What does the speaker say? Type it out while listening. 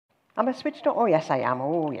Am I switched on? Oh, yes, I am.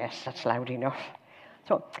 Oh, yes, that's loud enough.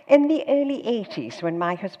 So, in the early 80s, when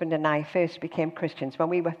my husband and I first became Christians, when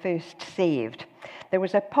we were first saved, there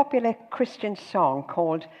was a popular Christian song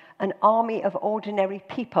called An Army of Ordinary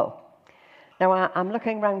People. Now, I'm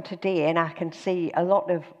looking around today and I can see a lot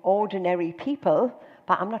of ordinary people,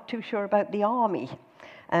 but I'm not too sure about the army.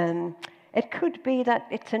 It could be that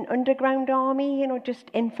it's an underground army, just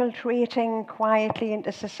infiltrating quietly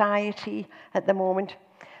into society at the moment.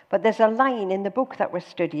 But there's a line in the book that we're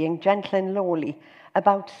studying, Gentle and Lowly,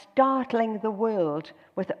 about startling the world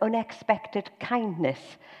with unexpected kindness.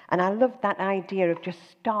 And I love that idea of just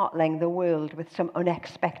startling the world with some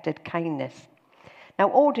unexpected kindness. Now,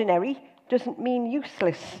 ordinary doesn't mean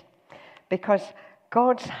useless, because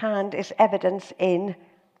God's hand is evidence in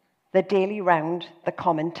the daily round, the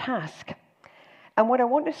common task. And what I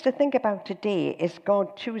want us to think about today is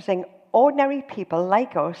God choosing ordinary people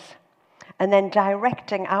like us and then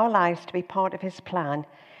directing our lives to be part of his plan,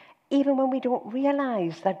 even when we don't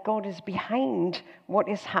realize that God is behind what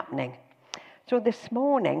is happening. So this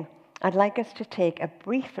morning, I'd like us to take a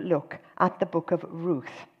brief look at the book of Ruth.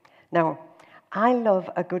 Now, I love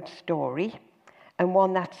a good story, and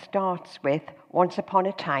one that starts with once upon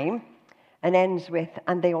a time and ends with,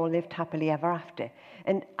 and they all lived happily ever after.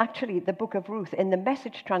 And actually, the book of Ruth in the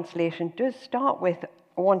Message translation does start with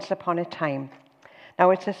once upon a time.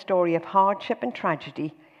 Now, it's a story of hardship and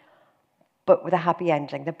tragedy, but with a happy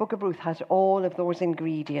ending. The book of Ruth has all of those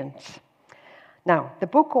ingredients. Now, the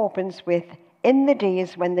book opens with, in the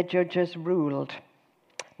days when the judges ruled.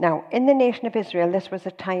 Now, in the nation of Israel, this was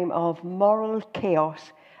a time of moral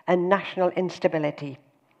chaos and national instability.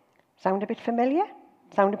 Sound a bit familiar?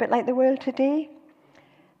 Sound a bit like the world today?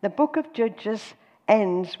 The book of Judges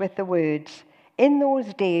ends with the words, in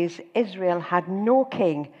those days Israel had no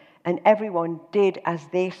king, and everyone did as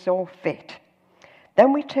they saw fit.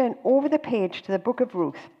 Then we turn over the page to the book of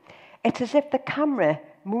Ruth. It's as if the camera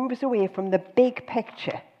moves away from the big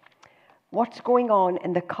picture, what's going on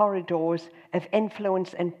in the corridors of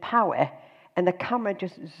influence and power, and the camera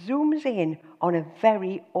just zooms in on a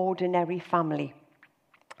very ordinary family.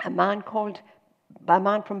 A man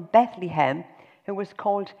from Bethlehem who was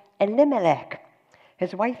called Elimelech,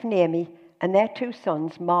 his wife Naomi, and their two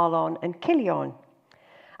sons, Mahlon and Chilion.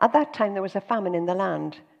 At that time, there was a famine in the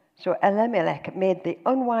land, so Elimelech made the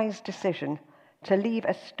unwise decision to leave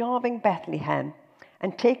a starving Bethlehem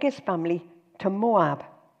and take his family to Moab.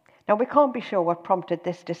 Now, we can't be sure what prompted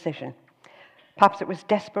this decision. Perhaps it was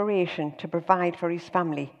desperation to provide for his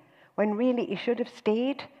family, when really he should have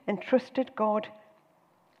stayed and trusted God.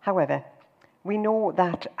 However, we know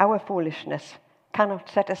that our foolishness cannot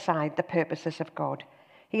set aside the purposes of God.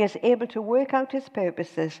 He is able to work out his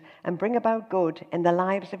purposes and bring about good in the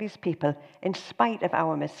lives of his people in spite of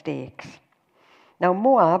our mistakes. Now,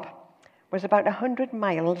 Moab was about 100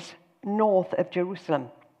 miles north of Jerusalem,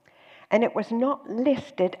 and it was not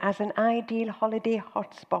listed as an ideal holiday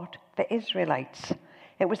hotspot for Israelites.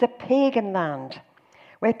 It was a pagan land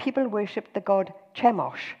where people worshipped the god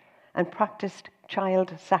Chemosh and practiced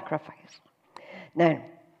child sacrifice. Now,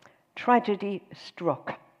 tragedy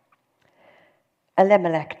struck.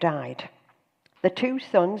 Elimelech died. The two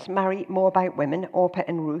sons married Moabite women, Orpah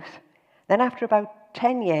and Ruth. Then after about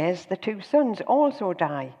 10 years, the two sons also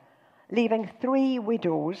die, leaving 3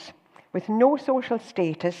 widows with no social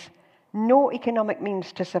status, no economic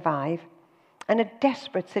means to survive, and a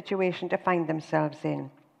desperate situation to find themselves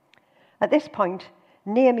in. At this point,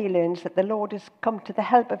 Naomi learns that the Lord has come to the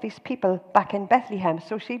help of his people back in Bethlehem,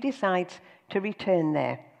 so she decides to return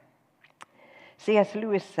there. C.S.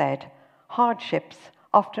 Lewis said, hardships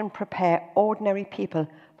often prepare ordinary people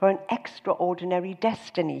for an extraordinary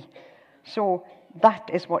destiny. So that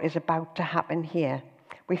is what is about to happen here.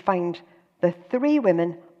 We find the 3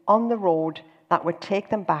 women on the road that would take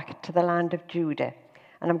them back to the land of Judah.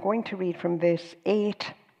 And I'm going to read from verse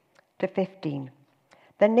 8 to 15.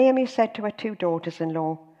 Then Naomi said to her 2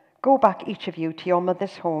 daughters-in-law, go back each of you to your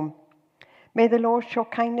mother's home. May the Lord show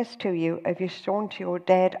kindness to you as you've shown to your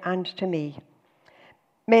dead and to me.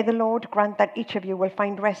 May the Lord grant that each of you will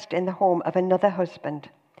find rest in the home of another husband.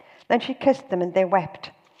 Then she kissed them, and they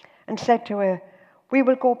wept, and said to her, we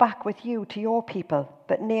will go back with you to your people.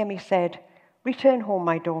 But Naomi said, return home,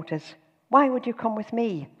 my daughters. Why would you come with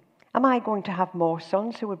me? Am I going to have more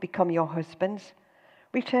sons who will become your husbands?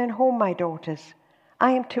 Return home, my daughters.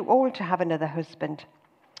 I am too old to have another husband.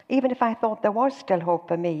 Even if I thought there was still hope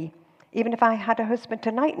for me, even if I had a husband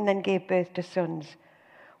tonight and then gave birth to sons,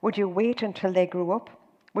 would you wait until they grew up?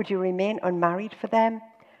 Would you remain unmarried for them?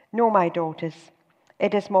 No, my daughters,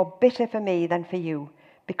 it is more bitter for me than for you,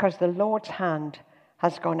 because the Lord's hand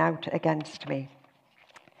has gone out against me.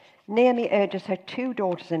 Naomi urges her 2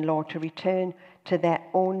 daughters-in-law to return to their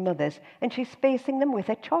own mothers, and she's facing them with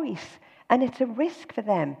a choice, and it's a risk for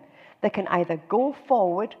them. They can either go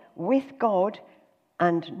forward with God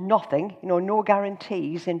and nothing, no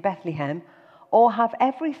guarantees in Bethlehem, or have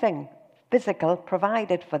everything physical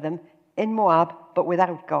provided for them in Moab, but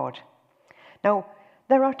without God. Now,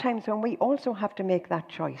 there are times when we also have to make that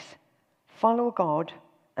choice. Follow God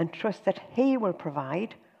and trust that He will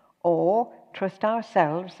provide, or trust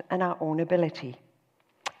ourselves and our own ability.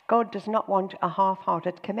 God does not want a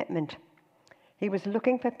half-hearted commitment. He was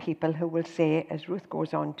looking for people who will say, as Ruth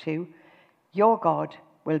goes on to, your God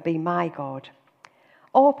will be my God.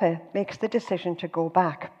 Orpah makes the decision to go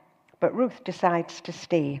back, but Ruth decides to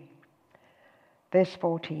stay. Verse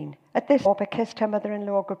 14. At this, Orpah kissed her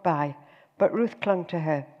mother-in-law goodbye, but Ruth clung to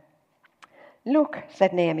her. Look,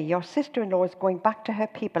 said Naomi, your sister-in-law is going back to her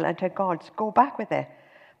people and her gods. Go back with her.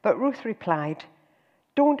 But Ruth replied,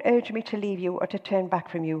 don't urge me to leave you or to turn back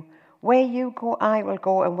from you. Where you go, I will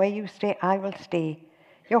go, and where you stay, I will stay.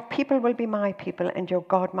 Your people will be my people, and your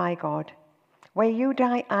God my God. Where you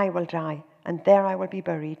die, I will die, and there I will be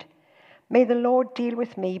buried. May the Lord deal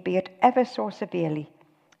with me, be it ever so severely,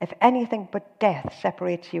 if anything but death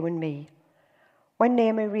separates you and me. When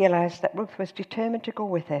Naomi realized that Ruth was determined to go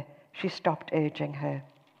with her, she stopped urging her.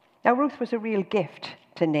 Now, Ruth was a real gift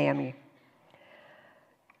to Naomi.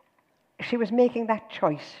 She was making that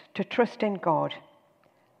choice to trust in God,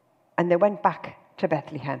 and they went back to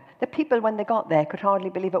Bethlehem. The people, when they got there, could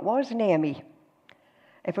hardly believe it was Naomi.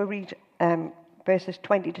 If we read verses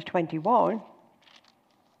 20 to 21,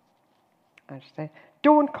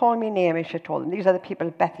 don't call me Naomi, she told them. These are the people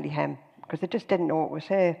of Bethlehem, because they just didn't know it was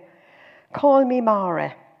her. Call me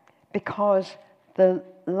Mara, because the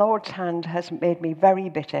Lord's hand has made me very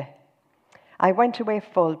bitter. I went away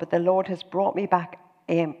full, but the Lord has brought me back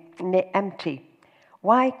empty.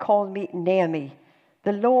 Why call me Naomi?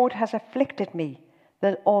 The Lord has afflicted me.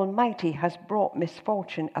 The Almighty has brought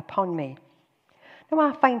misfortune upon me. Now,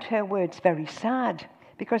 I find her words very sad,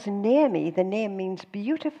 because Naomi, the name means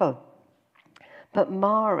beautiful. But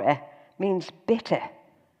Mara means bitter.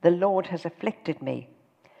 The Lord has afflicted me.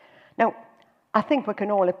 Now, I think we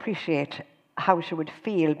can all appreciate how she would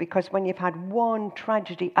feel, because when you've had one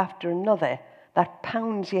tragedy after another that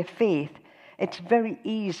pounds your faith, it's very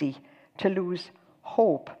easy to lose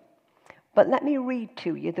hope. But let me read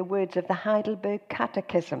to you the words of the Heidelberg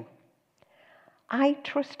Catechism. I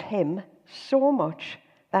trust Him so much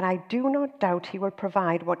that I do not doubt He will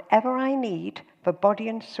provide whatever I need for body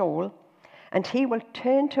and soul, and He will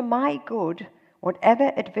turn to my good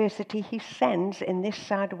whatever adversity He sends in this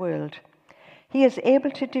sad world. He is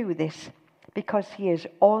able to do this because He is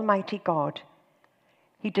Almighty God.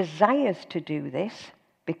 He desires to do this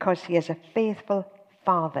because He is a faithful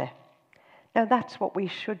Father. Now, that's what we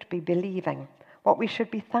should be believing, what we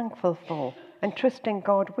should be thankful for and trusting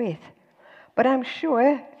God with. But I'm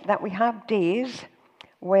sure that we have days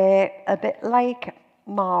where, a bit like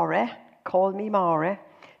Mara, call me Mara,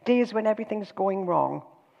 days when everything's going wrong.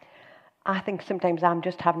 I think sometimes I'm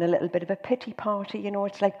just having a little bit of a pity party,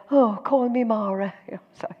 it's like, oh, call me Mara.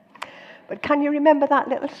 But can you remember that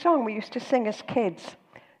little song we used to sing as kids?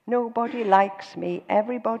 Nobody likes me,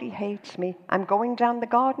 everybody hates me, I'm going down the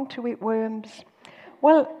garden to eat worms.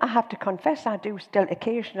 Well, I have to confess, I do still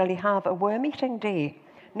occasionally have a worm-eating day.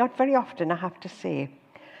 Not very often, I have to say.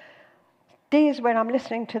 Days when I'm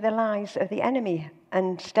listening to the lies of the enemy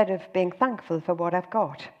instead of being thankful for what I've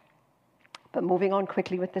got. But moving on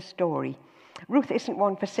quickly with the story. Ruth isn't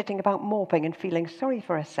one for sitting about moping and feeling sorry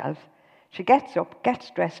for herself. She gets up, gets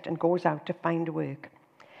dressed, and goes out to find work.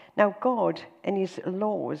 Now, God, in His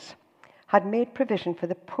laws, had made provision for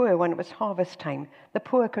the poor when it was harvest time. The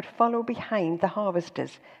poor could follow behind the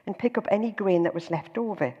harvesters and pick up any grain that was left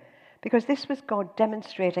over, because this was God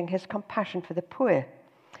demonstrating His compassion for the poor.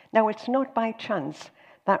 Now, it's not by chance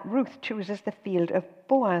that Ruth chooses the field of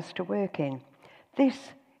Boaz to work in. This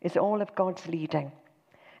is all of God's leading.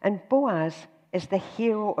 And Boaz is the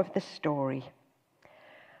hero of the story.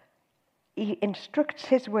 He instructs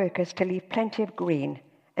his workers to leave plenty of grain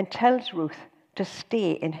and tells Ruth to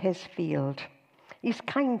stay in his field. He's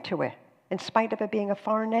kind to her, in spite of her being a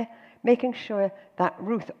foreigner, making sure that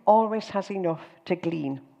Ruth always has enough to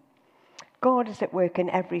glean. God is at work in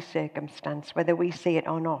every circumstance, whether we see it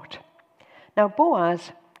or not. Now,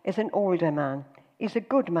 Boaz is an older man. He's a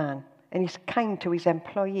good man, and he's kind to his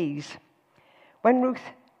employees. When Ruth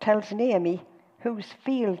tells Naomi whose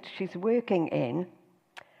field she's working in,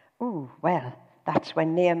 that's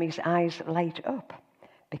when Naomi's eyes light up,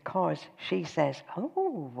 because she says,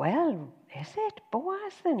 Is it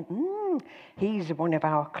Boaz then? He's one of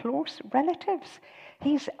our close relatives.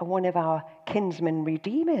 He's one of our kinsman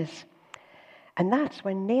redeemers. And that's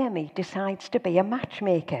when Naomi decides to be a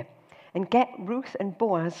matchmaker and get Ruth and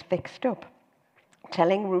Boaz fixed up,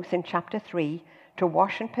 telling Ruth in chapter 3 to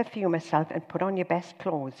wash and perfume herself and put on your best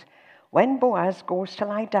clothes. When Boaz goes to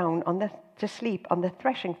lie down to sleep on the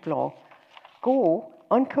threshing floor, go,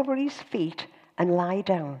 uncover his feet and lie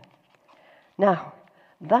down. Now,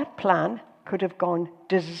 that plan could have gone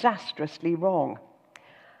disastrously wrong.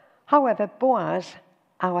 However, Boaz,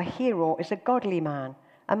 our hero, is a godly man,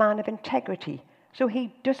 a man of integrity, so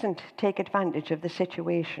he doesn't take advantage of the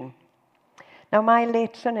situation. Now, my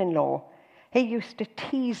late son-in-law, he used to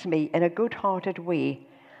tease me in a good-hearted way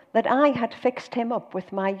that I had fixed him up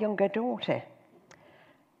with my younger daughter.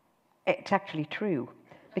 It's actually true,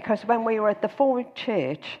 because when we were at the forward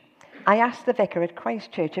church, I asked the vicar at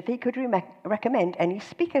Christ Church if he could recommend any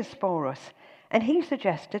speakers for us, and he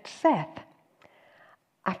suggested Seth.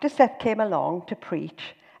 After Seth came along to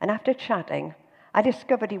preach, and after chatting, I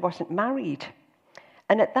discovered he wasn't married.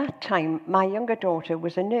 And at that time, my younger daughter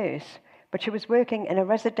was a nurse, but she was working in a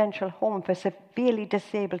residential home for severely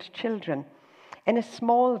disabled children in a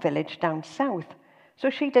small village down south, so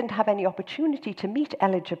she didn't have any opportunity to meet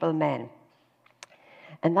eligible men.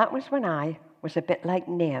 And that was when I was a bit like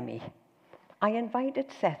Naomi. I invited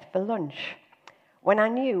Seth for lunch when I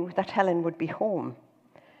knew that Helen would be home.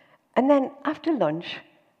 And then after lunch,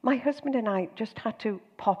 my husband and I just had to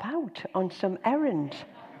pop out on some errand,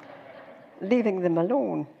 leaving them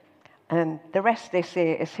alone. And the rest, they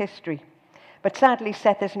say, is history. But sadly,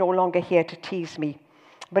 Seth is no longer here to tease me.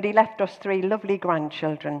 But he left us 3 lovely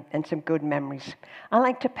grandchildren and some good memories. I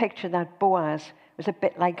like to picture that Boaz was a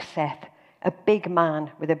bit like Seth, a big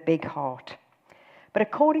man with a big heart. But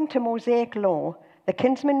according to Mosaic law, the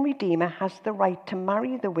kinsman redeemer has the right to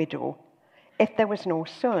marry the widow if there was no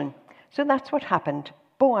son. So that's what happened.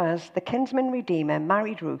 Boaz, the kinsman redeemer,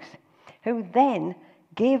 married Ruth, who then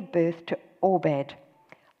gave birth to Obed.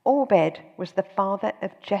 Obed was the father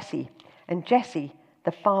of Jesse, and Jesse,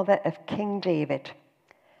 the father of King David.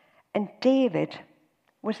 And David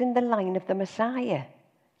was in the line of the Messiah.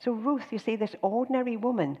 So Ruth, you see, this ordinary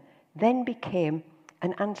woman, then became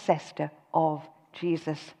an ancestor of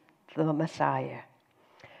Jesus, the Messiah.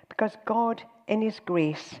 Because God, in his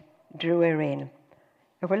grace, drew her in.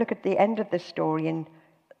 If we look at the end of the story in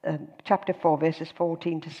chapter 4, verses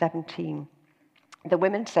 14 to 17, the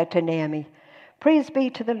women said to Naomi, "Praise be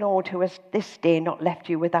to the Lord who has this day not left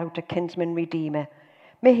you without a kinsman redeemer.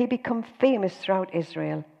 May he become famous throughout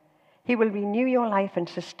Israel. He will renew your life and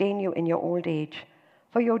sustain you in your old age.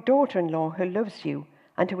 For your daughter-in-law who loves you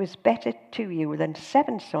and who is better to you than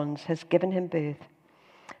 7 sons has given him birth."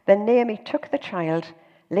 Then Naomi took the child,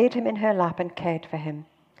 laid him in her lap and cared for him.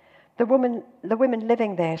 The women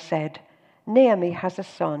living there said, "Naomi has a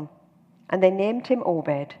son," and they named him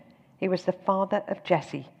Obed. He was the father of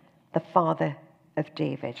Jesse, the father of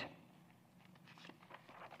David.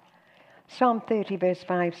 Psalm 30 verse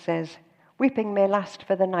 5 says, "Weeping may last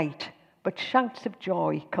for the night, but shouts of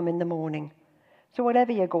joy come in the morning." So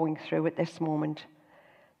whatever you're going through at this moment,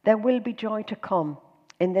 there will be joy to come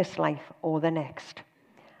in this life or the next.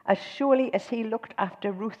 As surely as he looked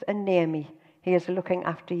after Ruth and Naomi, he is looking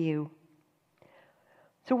after you.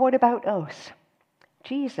 So what about us?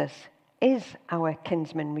 Jesus is our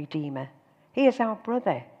kinsman redeemer. He is our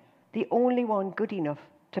brother, the only one good enough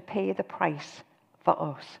to pay the price for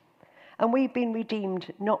us. And we've been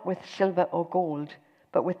redeemed not with silver or gold,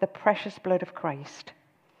 but with the precious blood of Christ.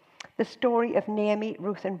 The story of Naomi,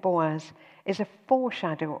 Ruth, and Boaz is a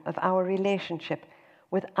foreshadow of our relationship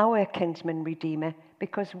with our kinsman redeemer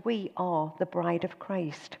because we are the bride of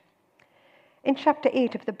Christ. In chapter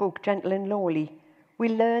 8 of the book, Gentle and Lowly, we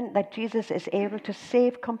learn that Jesus is able to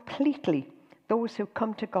save completely those who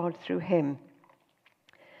come to God through him.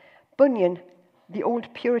 Bunyan, the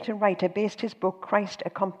old Puritan writer, based his book, Christ, a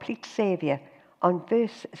Complete Saviour, on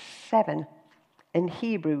verse 7 in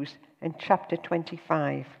Hebrews in chapter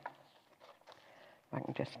 25. If I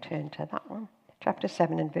can just turn to that one. Chapter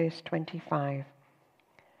 7 and verse 25.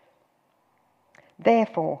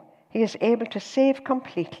 "Therefore, he is able to save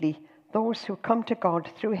completely those who come to God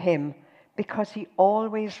through him, because he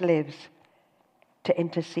always lives to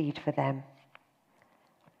intercede for them."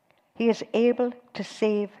 He is able to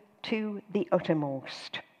save to the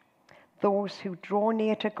uttermost those who draw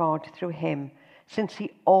near to God through him, since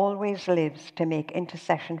he always lives to make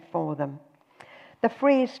intercession for them. The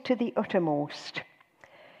phrase "to the uttermost"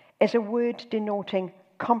 is a word denoting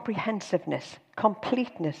comprehensiveness,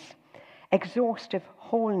 completeness, exhaustive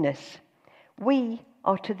wholeness. We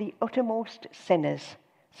are to the uttermost sinners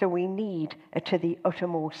So we need a to the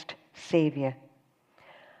uttermost Saviour.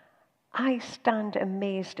 I stand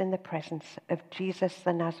amazed in the presence of Jesus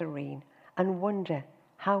the Nazarene and wonder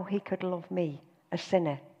how he could love me, a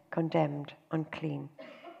sinner, condemned, unclean.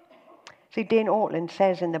 See, Dane Ortland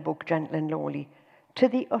says in the book Gentle and Lowly, to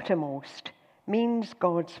the uttermost means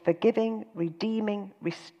God's forgiving, redeeming,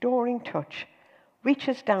 restoring touch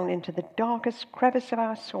reaches down into the darkest crevice of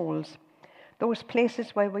our souls, those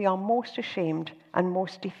places where we are most ashamed and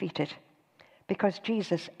most defeated, because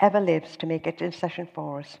Jesus ever lives to make intercession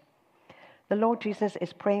for us. The Lord Jesus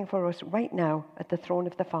is praying for us right now at the throne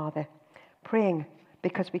of the Father, praying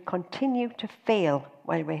because we continue to fail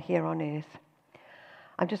while we're here on earth.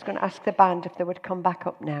 I'm just going to ask the band if they would come back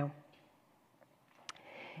up now.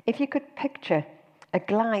 If you could picture a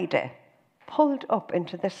glider pulled up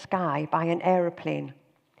into the sky by an aeroplane,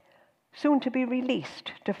 soon to be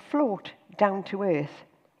released to float down to earth.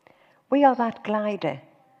 We are that glider,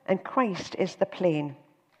 and Christ is the plane.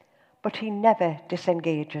 But he never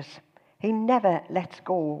disengages. He never lets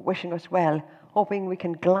go, wishing us well, hoping we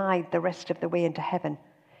can glide the rest of the way into heaven.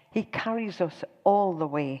 He carries us all the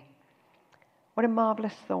way. What a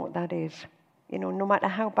marvelous thought that is. You know, no matter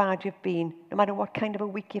how bad you've been, no matter what kind of a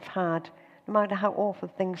week you've had, no matter how awful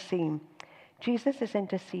things seem, Jesus is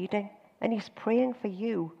interceding and he's praying for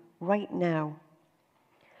you right now.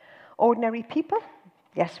 Ordinary people?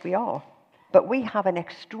 Yes, we are. But we have an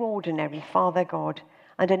extraordinary Father God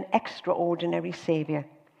and an extraordinary Saviour.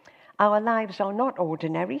 Our lives are not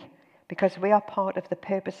ordinary because we are part of the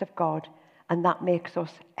purpose of God, and that makes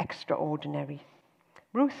us extraordinary.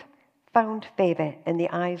 Ruth found favour in the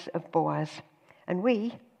eyes of Boaz, and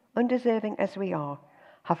we, undeserving as we are,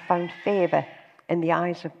 have found favour in the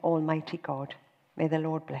eyes of Almighty God. May the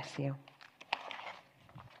Lord bless you.